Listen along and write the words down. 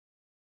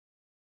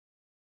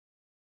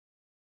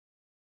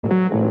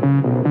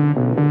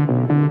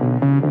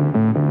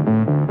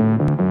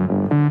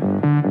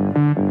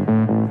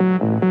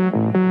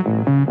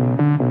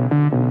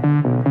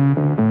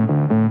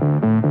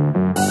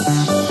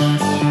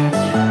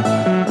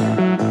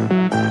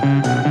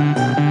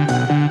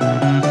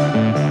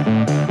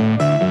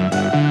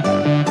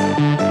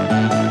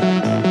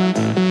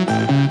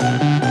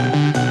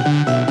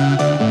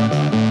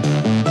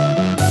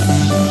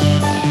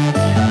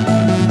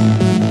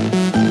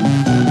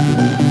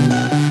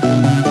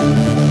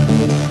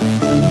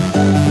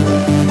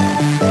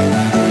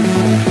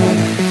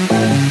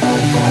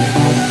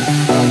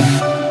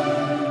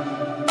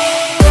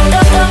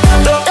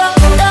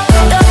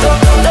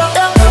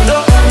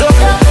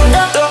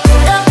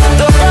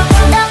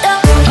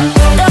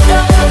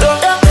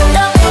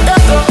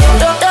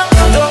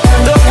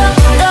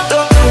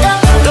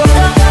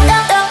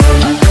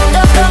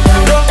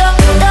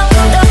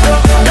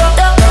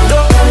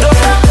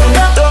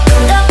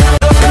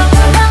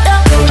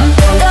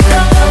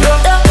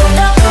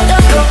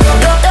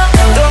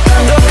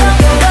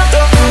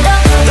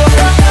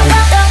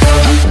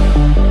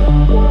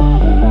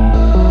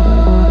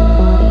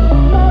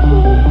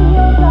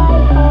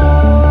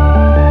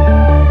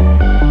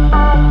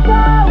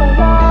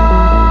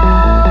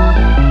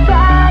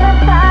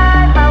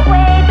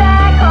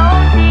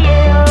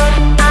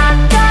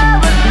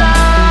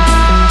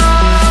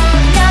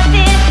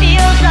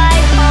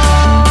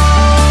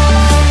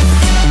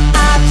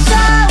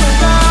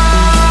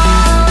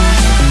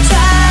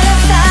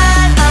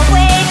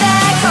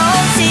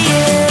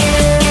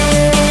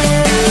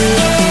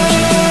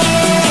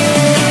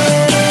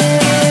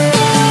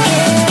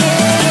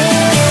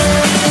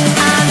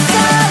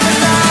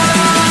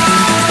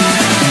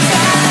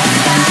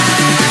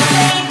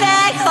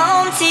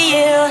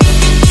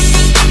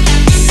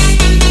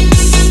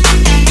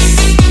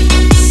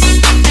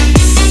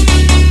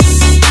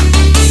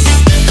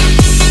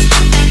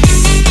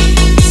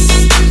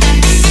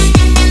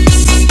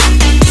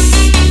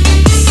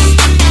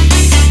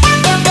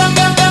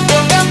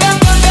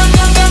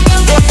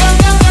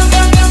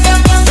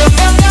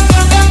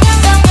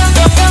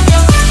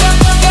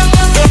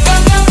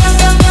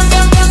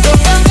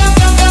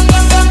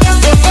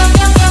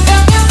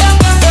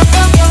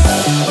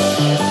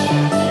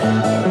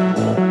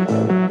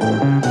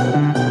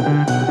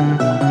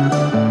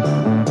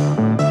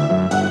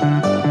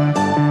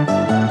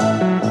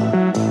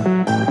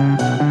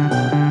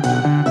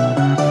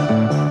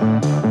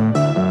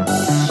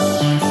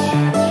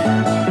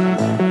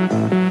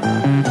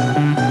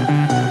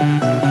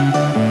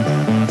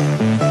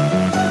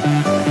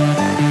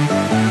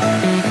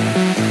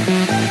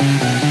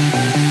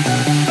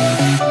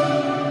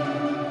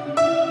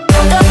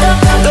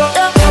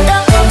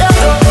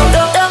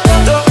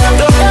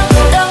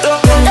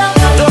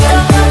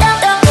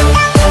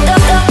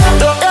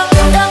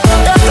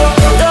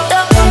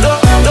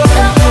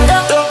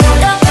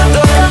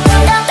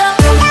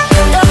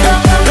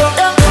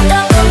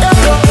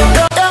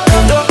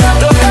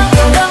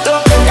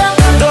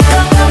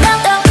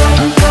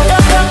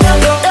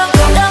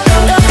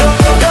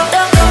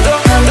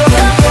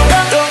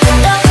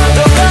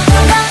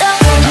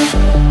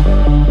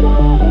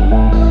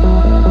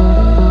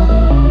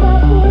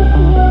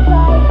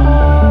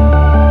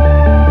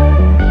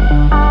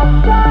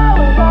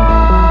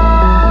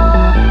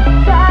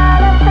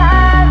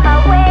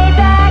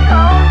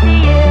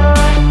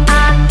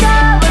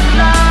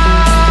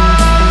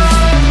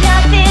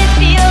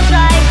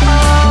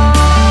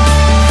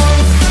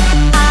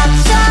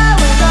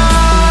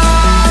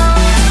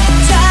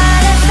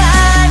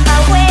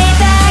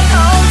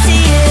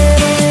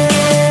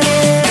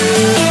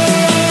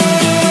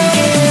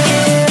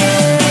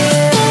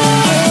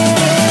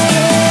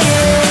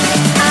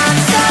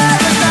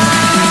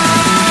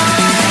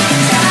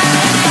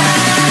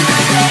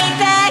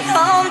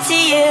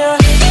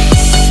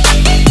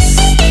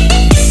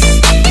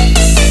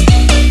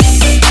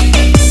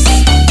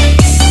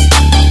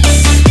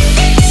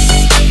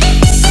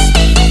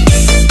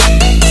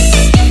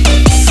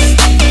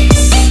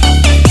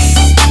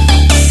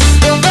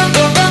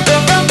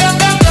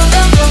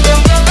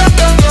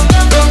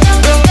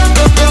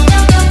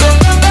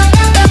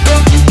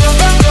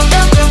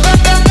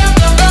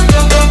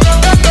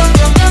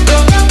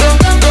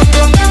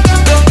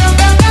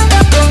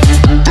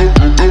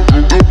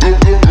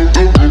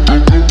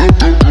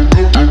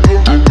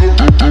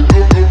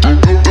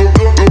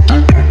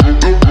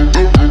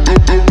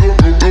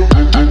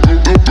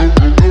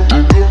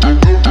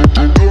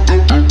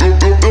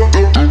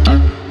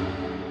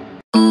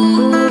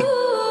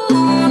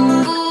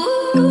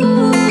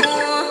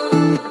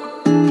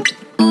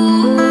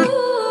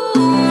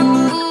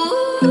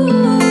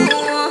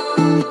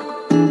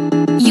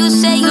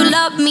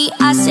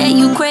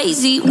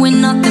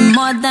nothing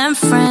more than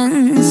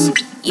friends.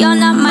 You're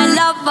not my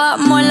lover,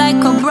 more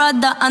like a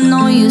brother. I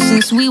know you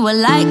since we were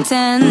like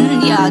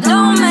 10. Yeah,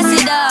 don't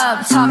mess it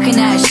up, talking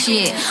that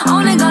shit.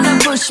 Only gonna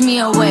push me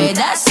away,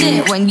 that's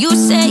it. When you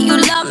say you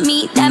love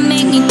me, that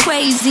made me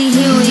crazy.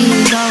 Here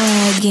we go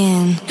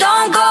again.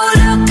 Don't go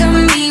look at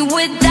me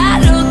with that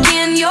look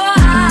in your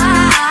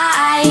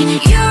eye.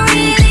 You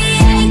really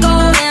ain't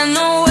going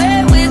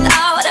nowhere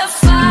without a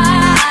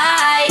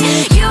fight.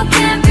 You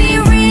can't be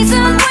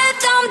reasoned with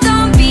them,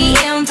 don't be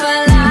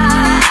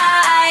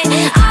impolite.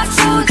 I've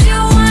told you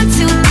 1,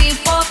 2, 3,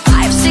 4,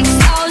 5,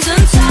 6,000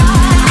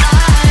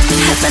 times.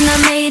 Haven't I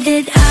made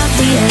it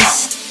obvious?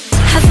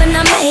 Haven't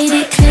I made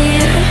it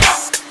clear?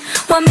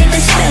 Want me to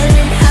spell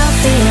it out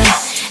for you?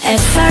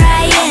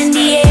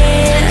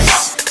 F-R-I-N-D-S.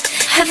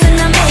 Haven't I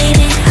made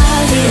it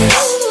obvious?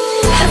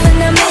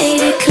 Haven't I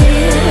made it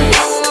clear?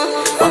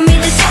 Want me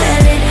to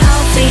spell it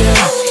out for you?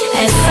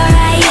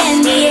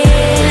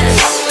 F-R-I-N-D-S.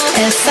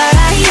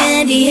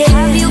 F-R-I-N-D-S.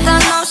 Have you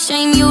got no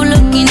shame? You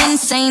looking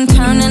insane,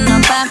 turning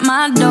up at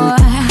my door.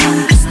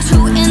 It's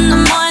 2 in the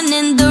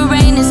morning, the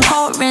rain is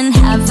pouring.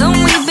 Haven't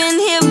we been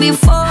here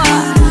before?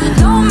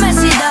 Don't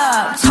mess it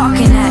up,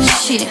 talking that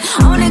shit.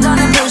 Only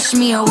gonna push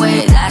me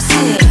away, that's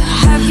it.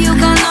 Have you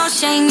got no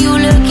shame? You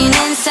looking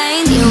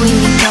insane. Here we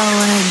go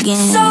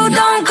again. So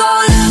don't go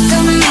look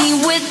at me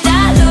with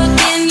that look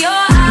in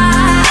your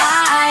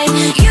eye.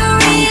 You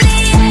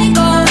really ain't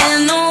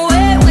going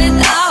nowhere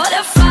without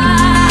a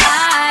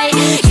fight.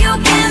 You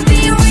can't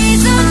be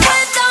reasoned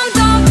with them,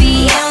 don't be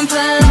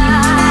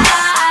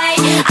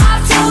impolite.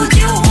 I've told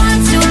you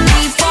 1, 2,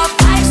 3, 4,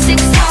 5,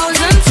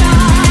 6,000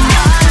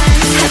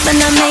 times.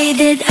 Haven't I made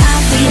it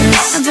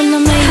obvious? Haven't I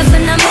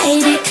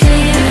made it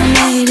clear?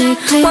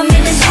 Want me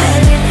to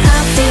spell it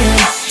out for you?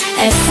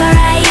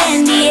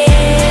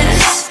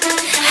 F-R-I-N-D-S.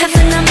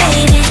 Haven't I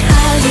made it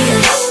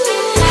obvious?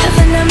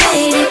 Haven't I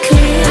made it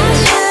clear?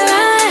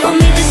 Want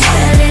me to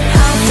spell it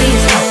out for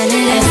you?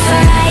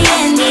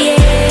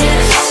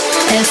 F-R-I-N-D-S.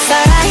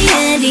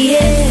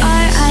 F-R-I-N-D-S.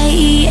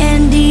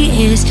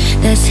 F-R-I-E-N-D-S.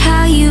 That's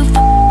how you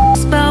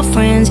spell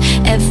friends.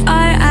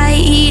 F-R-I-E-N-D-S.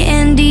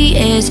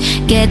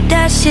 Get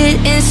that shit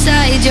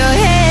inside your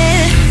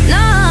head.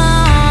 No,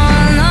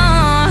 no,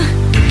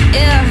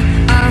 yeah.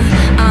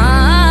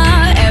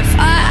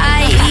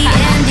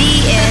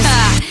 F-R-I-E-N-D-S.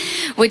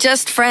 We're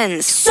just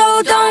friends.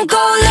 So don't go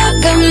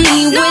look at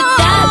me with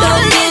that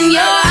look in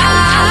your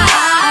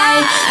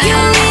eye. You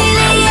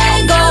really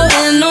ain't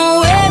going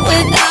nowhere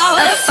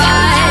without a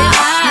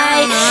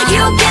fight.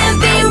 You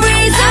can't be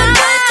reasoned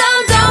with them,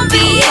 don't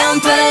be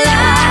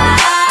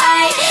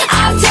impolite.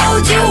 I've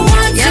told you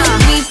 1, 2,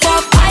 3, 4,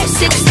 5,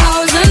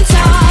 6,000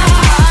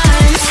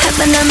 times.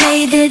 Haven't I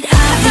made it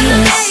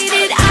obvious?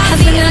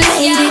 Haven't I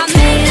made it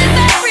clear?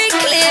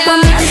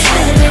 Want me to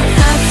spell it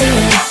out for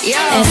you?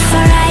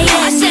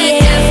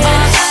 F-R-I-N-D-S.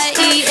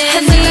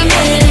 Haven't I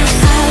made it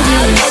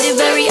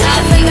obvious?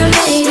 Haven't I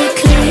made it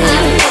clear?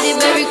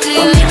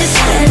 Want me to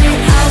spell it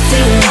out for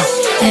you?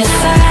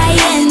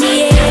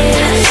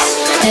 F-R-I-N-D-S.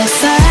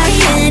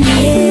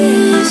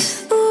 F-R-I-N-D-S.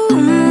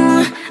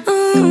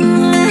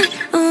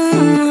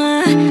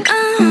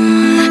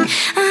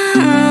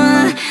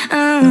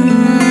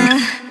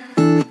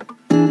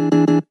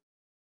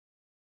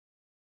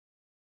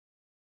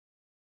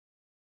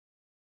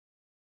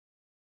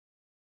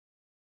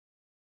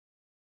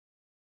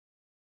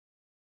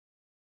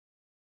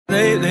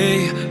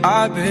 Lately,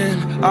 I've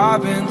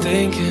been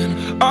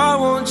thinking, I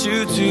want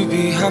you to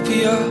be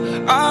happier.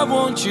 I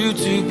want you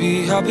to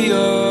be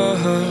happier.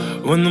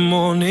 When the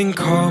morning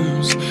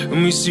comes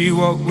and we see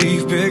what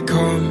we've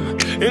become,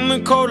 in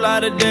the cold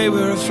light of day,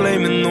 we're a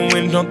flame in the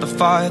wind, not the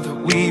fire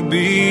that we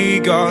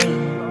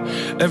begun.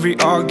 Every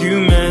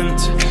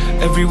argument,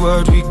 every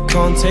word we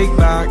can't take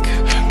back,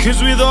 'cause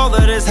with all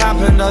that has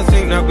happened, I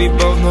think that we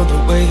both know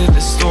the way that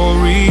the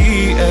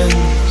story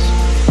ends.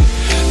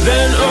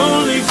 Then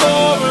only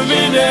for a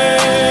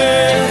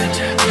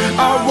minute,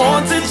 I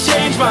want to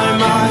change my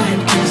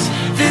mind, 'cause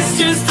this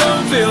just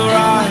don't feel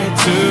right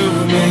to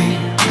me.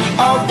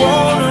 I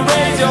wanna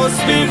raise your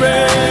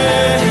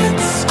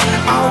spirits,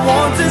 I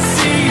want to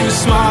see you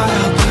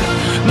smile, but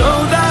no,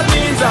 that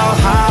means I'll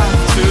have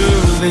to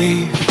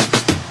leave.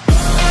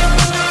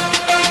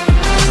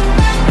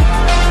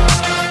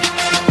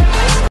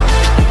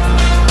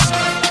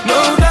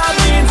 No, that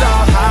means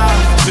I'll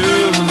have to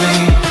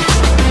leave.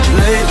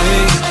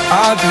 Lately,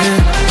 I've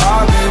been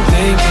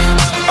thinking,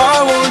 I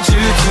want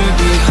you to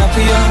be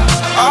happier.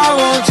 I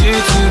want you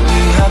to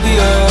be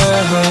happier.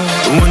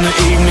 When the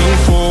evening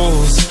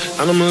falls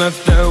and I'm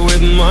left there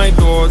with my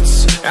thoughts,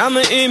 and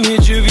the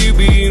image of you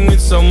being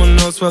with someone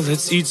else, well,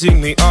 it's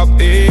eating me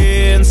up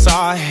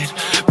inside.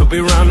 But we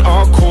ran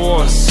our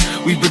course,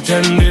 we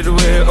pretended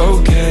we're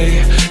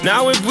okay.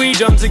 Now if we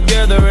jump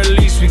together, at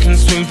least we can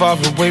swim far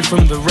away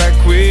from the wreck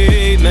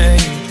we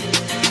made.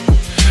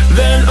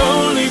 Then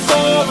only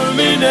for a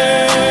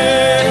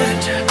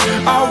minute,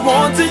 I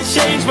want to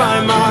change my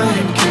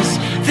mind, 'cause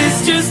this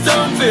just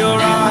don't feel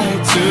right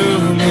to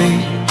me.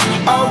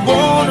 I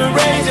wanna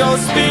raise your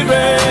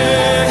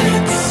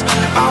spirits,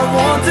 I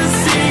want to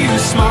see you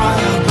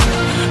smile,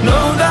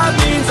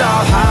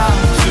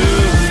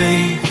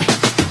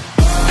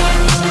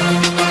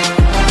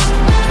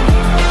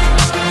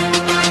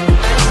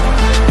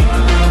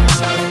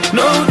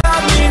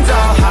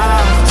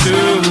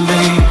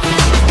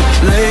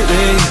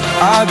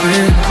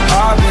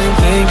 I've been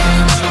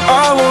thinking,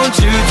 I want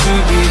you to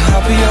be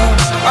happier,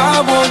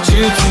 I want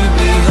you to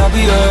be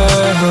happier.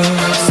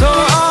 So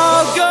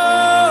I'll go,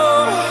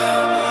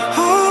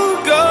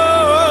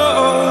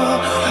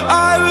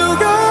 I will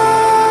go.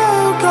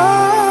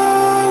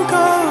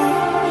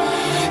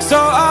 So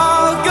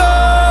I'll go,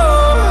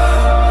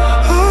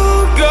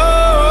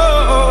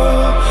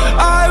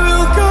 I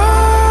will go.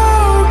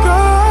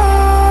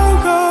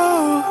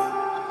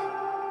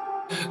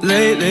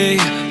 Lately,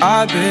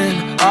 I've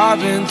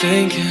been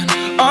thinking,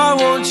 I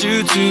want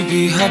you to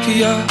be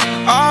happier,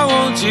 I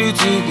want you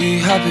to be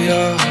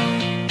happier.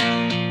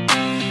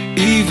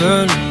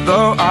 Even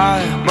though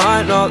I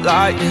might not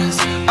like this,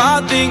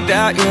 I think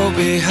that you'll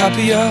be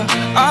happier,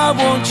 I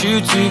want you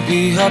to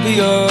be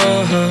happier.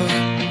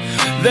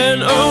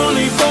 Then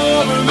only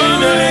for a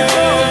minute,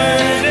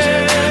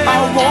 I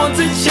want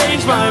to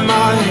change my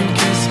mind,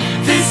 'cause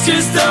this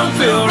just don't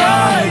feel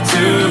right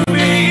to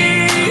me.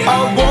 I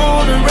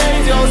wanna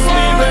raise your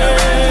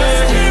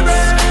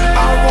spirits,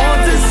 I want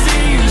to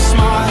see you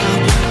smile.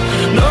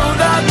 No,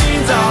 that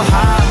means I'll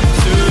have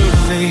to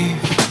leave.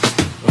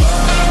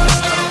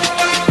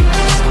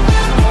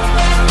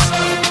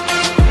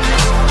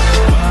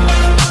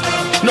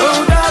 No,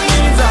 that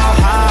means I'll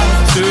have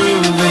to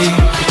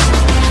leave.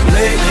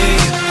 Lately,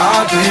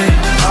 I've been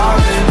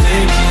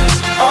thinking,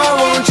 I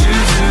want you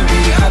to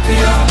be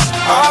happier,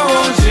 I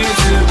want you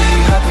to be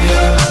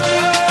happier.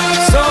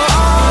 So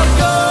I'll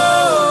go,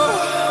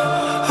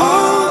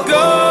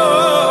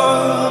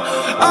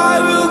 I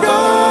will go.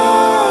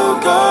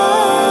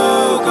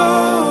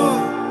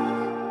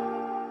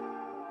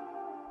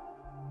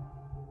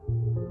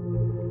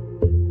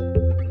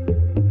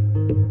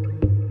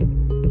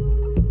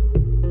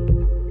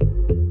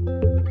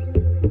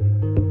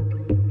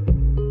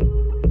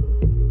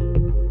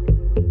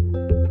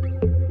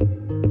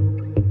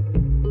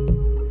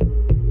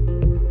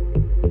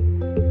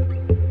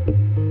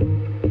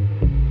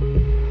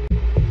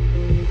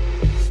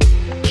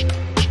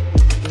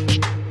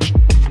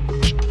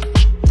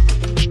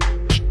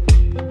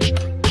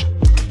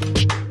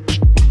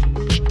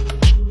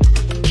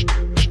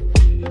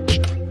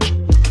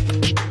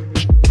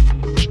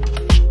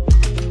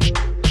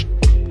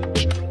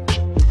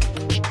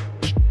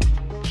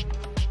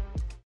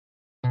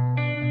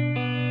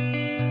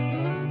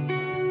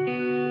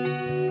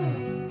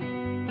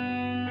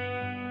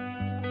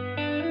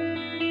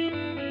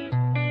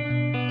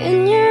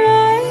 In your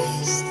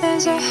eyes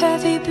there's a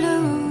heavy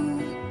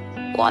blue,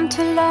 one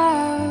to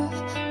love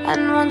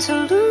and one to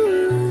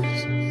lose.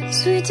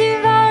 Sweet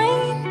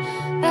divine,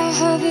 the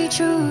heavy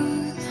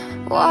truth.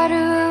 What do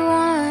I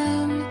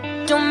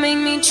want? Don't make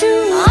me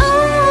choose. I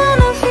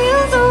wanna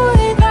feel the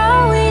way that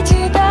we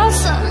did that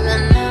summer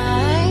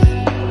night.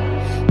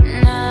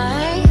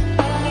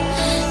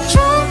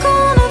 Drunk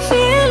on a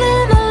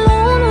feeling,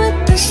 alone with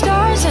the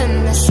stars in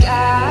the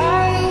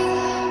sky.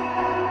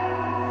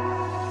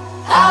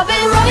 I've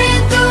been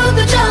running through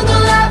the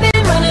jungle, I've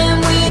been running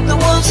with the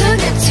wolves to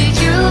get to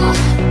you,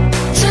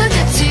 to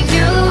get to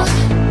you.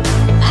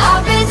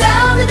 I've been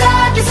down the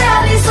darkest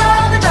alley,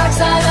 saw the dark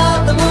side of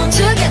the moon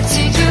to get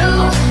to you,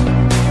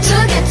 to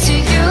get to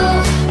you.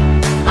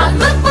 I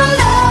look for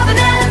love and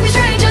every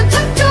stranger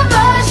took too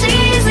much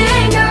easy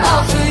anger,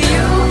 all for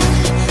you,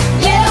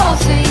 yeah, all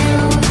for you.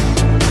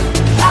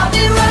 I've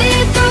been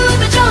running through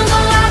the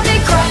jungle, I've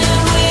been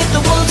crying with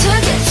the wolves to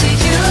get to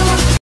you,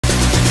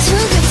 to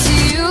get to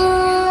you.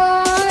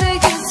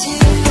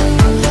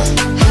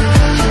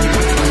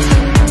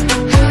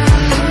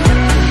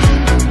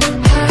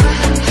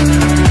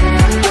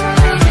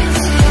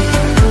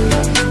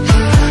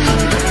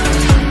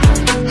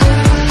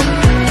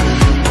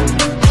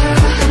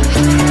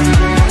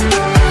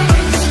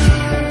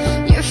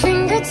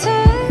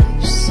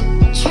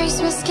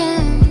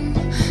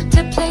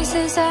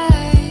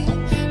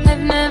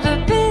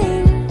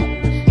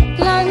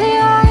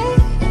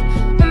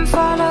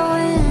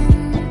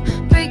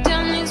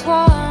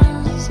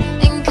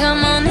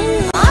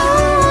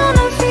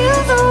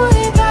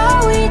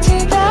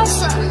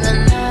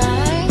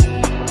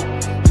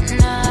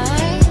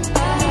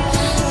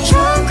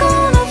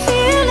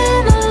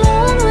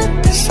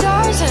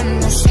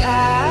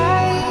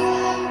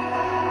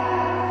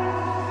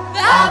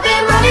 I've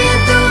been running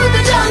through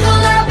the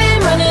jungle, I've been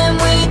running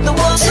with the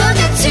wolves to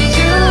get to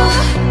you,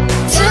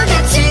 to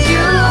get to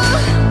you.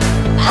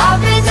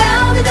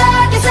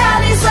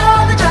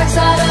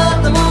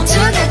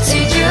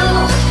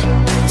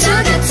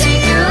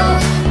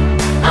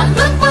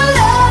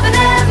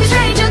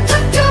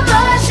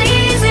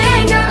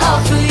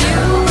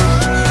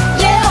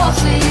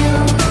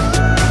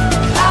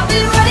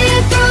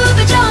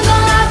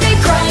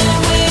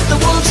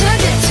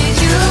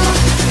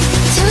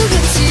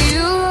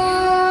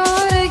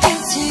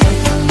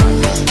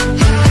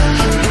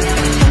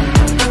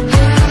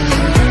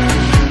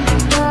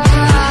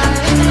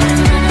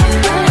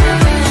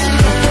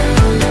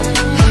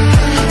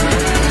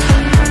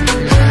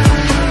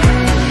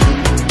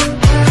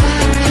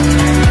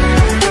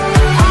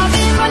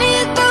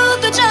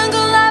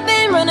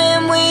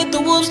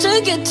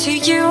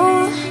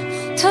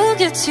 to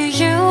get to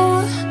you.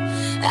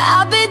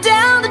 I'll be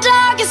down the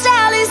darkest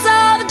alleys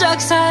of the dark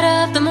side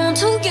of the moon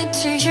to get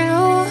to you,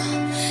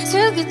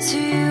 to get to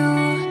you.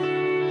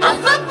 I'm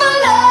fucked for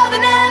love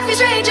and every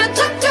stranger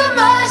took too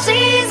much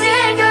easy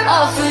anger.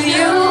 All for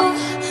you,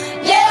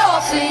 yeah,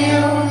 all for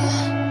you.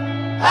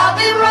 I've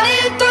been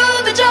running through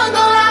the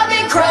jungle, I've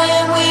been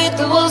crying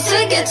with the wolves to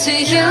get to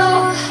you,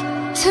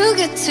 to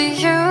get to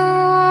you,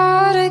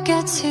 to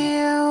get to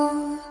you.